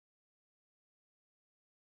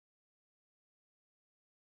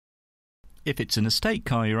If it's an estate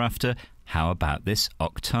car you're after, how about this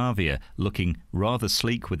Octavia, looking rather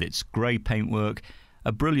sleek with its grey paintwork,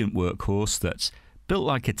 a brilliant workhorse that's built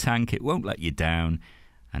like a tank, it won't let you down,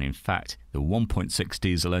 and in fact the 1.6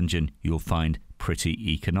 diesel engine you'll find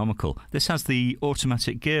pretty economical. This has the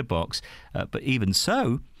automatic gearbox, but even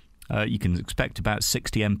so, you can expect about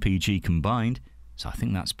 60 mpg combined, so I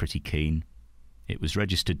think that's pretty keen. It was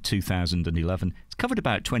registered 2011. It's covered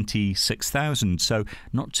about 26,000, so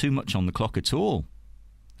not too much on the clock at all.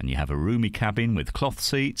 And you have a roomy cabin with cloth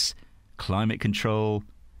seats, climate control,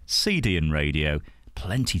 CD and radio,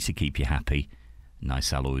 plenty to keep you happy.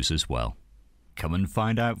 Nice alloys as well. Come and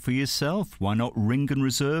find out for yourself. Why not ring and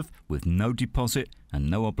reserve with no deposit and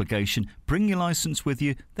no obligation? Bring your licence with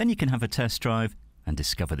you, then you can have a test drive and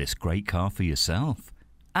discover this great car for yourself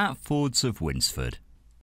at Fords of Winsford.